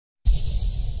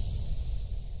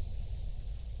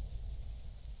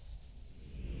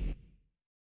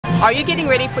Are you getting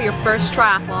ready for your first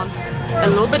triathlon? A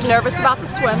little bit nervous about the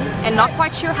swim and not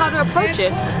quite sure how to approach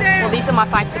it? Well, these are my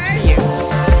 5 tips for you.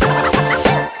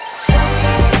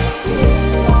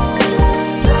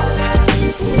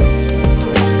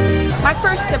 My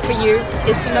first tip for you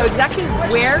is to know exactly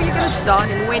where you're going to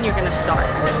start and when you're going to start.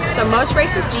 So most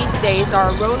races these days are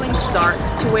a rolling start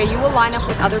to where you will line up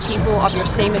with other people of your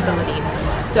same ability.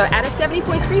 So at a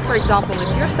 70.3, for example,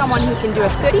 if you're someone who can do a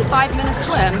 35-minute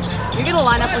swim, you're going to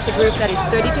line up with a group that is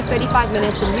 30 to 35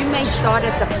 minutes, and you may start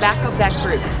at the back of that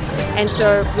group. And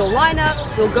so you'll line up,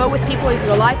 you'll go with people of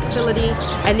your like ability,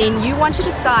 and then you want to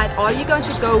decide, are you going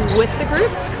to go with the group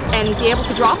and be able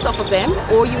to draft off of them,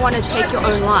 or you want to take your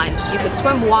own line. You could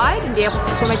swim wide and be able to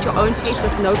swim at your own pace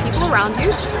with no people around you,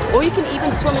 or you can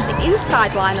even swim at the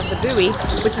inside line of the buoy,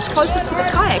 which is closest to the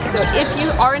kayak. So if you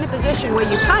are in a position where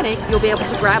you panic, you'll be able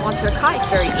to grab onto a kayak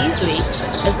very easily.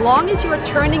 As long as you are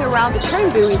turning around the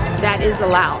turn buoys, that is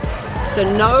allowed. So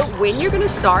know when you're going to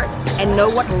start and know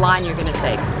what line you're going to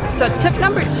take. So tip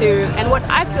number 2, and what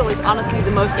I feel is honestly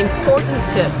the most important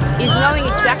tip, is knowing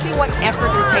exactly what effort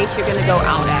and pace you're going to go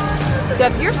out at. So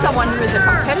if you're someone who is a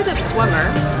competitive swimmer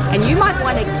and you might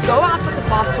want to go out with the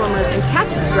fast swimmers and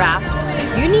catch the draft,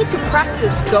 you need to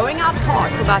practice going out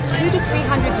hard for about 200 to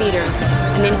 300 meters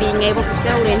and then being able to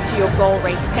settle into your goal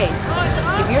race pace.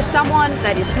 If you're someone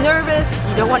that is nervous,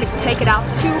 you don't want to take it out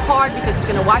too hard because it's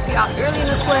going to wipe you out early in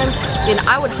the swim, then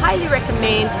I would highly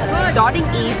recommend starting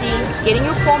easy, getting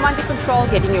your form under control,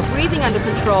 getting your breathing under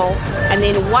control, and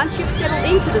then once you've settled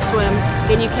into the swim,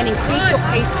 then you can increase your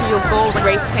pace to your goal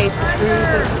race pace through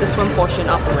the swim portion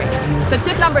of the race. So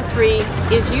tip number 3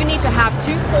 is you need to have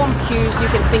 2 form cues you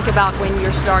can think about when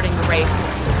you're starting the race.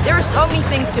 There are so many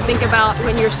things to think about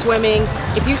when you're swimming.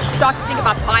 If you start to think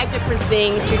about 5 different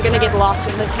things, you're going to get lost,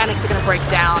 your mechanics are going to break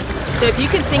down. So if you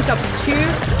can think of 2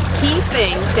 key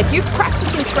things that you've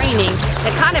practiced in training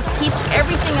that kind of keeps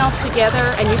everything else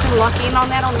together, and you can lock in on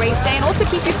that on race day and also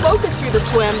keep you focused through the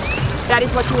swim, that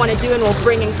is what you want to do and will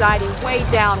bring anxiety way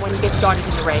down when you get started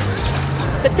in the race.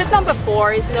 So tip number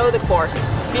 4 is know the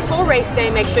course. Before race day,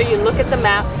 make sure you look at the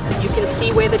map. You can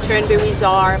see where the turn buoys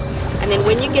are. And then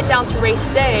when you get down to race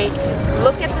day,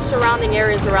 look at the surrounding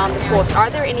areas around the course. Are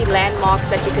there any landmarks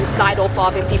that you can sight off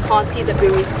of if you can't see the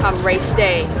buoys come race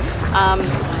day?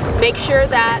 Make sure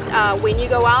that when you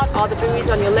go out, are the buoys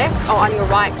on your left or on your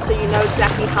right, so you know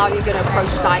exactly how you're going to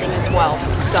approach sighting as well.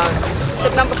 So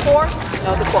tip number 4,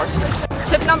 know the course.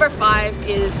 Tip number 5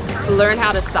 is learn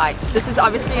how to sight. This is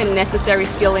obviously a necessary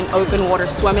skill in open water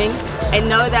swimming, and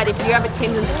know that if you have a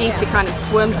tendency to kind of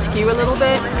swim skew a little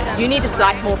bit, you need to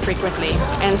sight more frequently.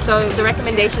 And so the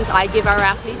recommendations I give our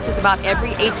athletes is about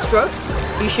every 8 strokes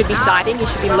you should be sighting. You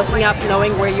should be looking up,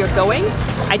 knowing where you're going.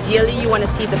 Ideally you want to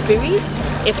see the buoys.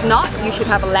 If not, you should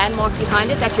have a landmark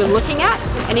behind it that you're looking at,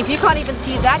 and if you can't even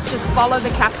see that, just follow the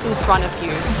caps in front of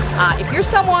you. If you're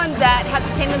someone that has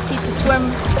a tendency to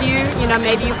swim skew, you know,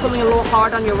 maybe you're pulling a little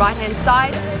hard on your right hand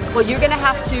side, well, you're going to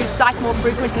have to sight more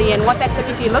frequently, and what that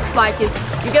typically looks like is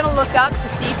you're going to look up to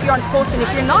see if you're on course, and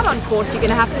if you're not on course, you're going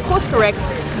to have to course correct,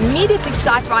 immediately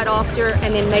sight right after,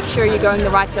 and then make sure you're going the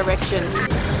right direction.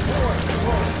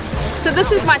 So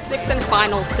this is my 6th and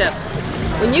final tip.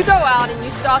 When you go out and you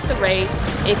start the race,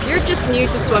 if you're just new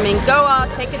to swimming, go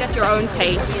out, take it at your own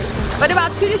pace. But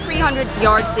about 200 to 300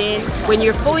 yards in, when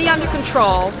you're fully under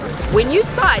control, when you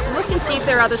sight, look and see if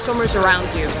there are other swimmers around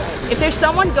you. If there's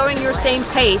someone going your same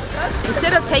pace,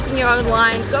 instead of taking your own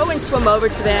line, go and swim over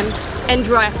to them and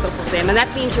draft off of them. And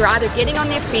that means you're either getting on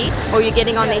their feet or you're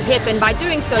getting on their hip, and by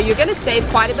doing so, you're going to save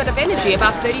quite a bit of energy,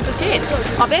 about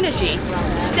 30% of energy.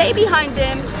 Stay behind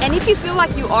them, and if you feel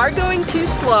like you are going too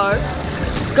slow,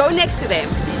 go next to them.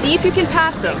 See if you can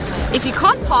pass them. If you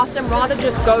can't pass them, rather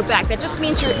just go back. That just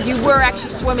means you were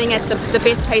actually swimming at the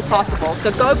best pace possible.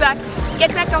 So go back,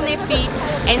 get back on their feet,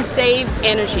 and save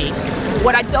energy.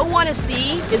 What I don't want to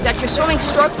see is that you're swimming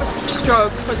stroke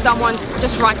for someone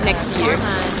just right next to you.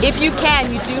 If you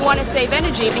can, you do want to save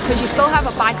energy because you still have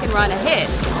a bike and run ahead.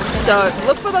 So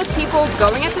look for those people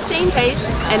going at the same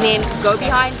pace, and then go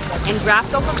behind and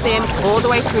draft off of them all the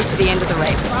way through to the end of the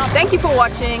race. Thank you for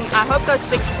watching. I hope those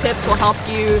 6 tips will help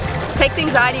you take the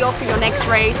anxiety off for your next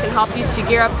race and help you to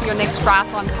gear up for your next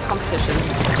triathlon competition.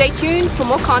 Stay tuned for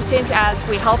more content as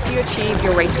we help you achieve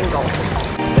your racing goals.